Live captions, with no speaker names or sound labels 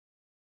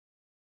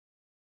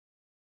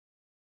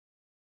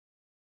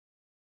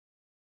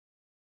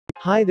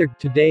Hi there,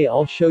 today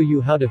I'll show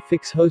you how to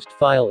fix host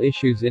file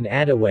issues in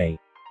AdAway.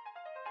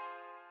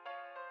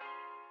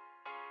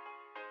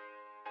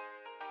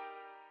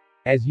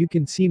 As you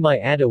can see, my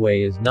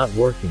AdAway is not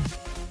working.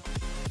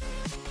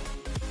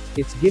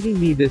 It's giving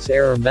me this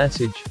error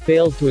message,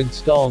 failed to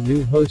install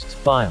new hosts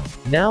file.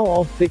 Now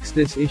I'll fix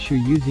this issue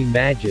using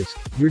Magisk.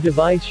 Your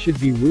device should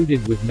be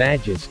rooted with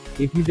Magisk.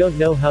 If you don't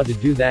know how to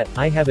do that,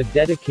 I have a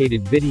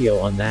dedicated video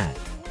on that.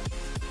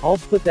 I'll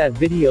put that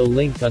video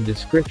link on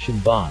description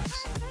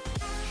box.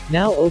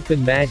 Now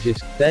open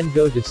Magisk, then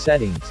go to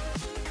Settings.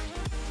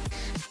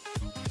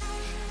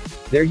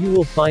 There you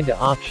will find an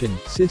option,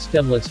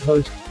 Systemless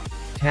Host.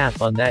 Tap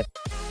on that.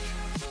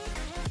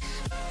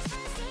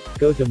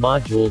 Go to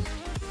Modules.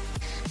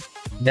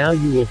 Now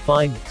you will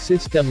find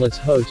Systemless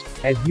Host.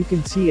 As you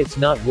can see, it's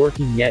not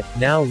working yet.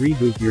 Now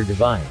reboot your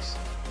device.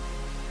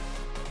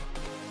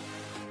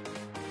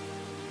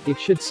 It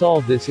should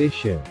solve this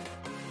issue.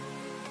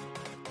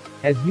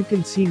 As you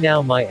can see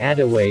now, my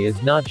AdAway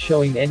is not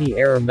showing any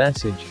error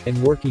message,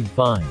 and working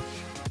fine.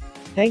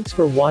 Thanks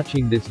for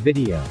watching this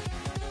video.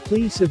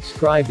 Please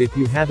subscribe if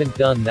you haven't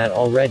done that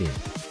already.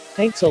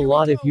 Thanks a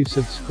lot if you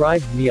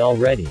subscribed me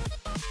already.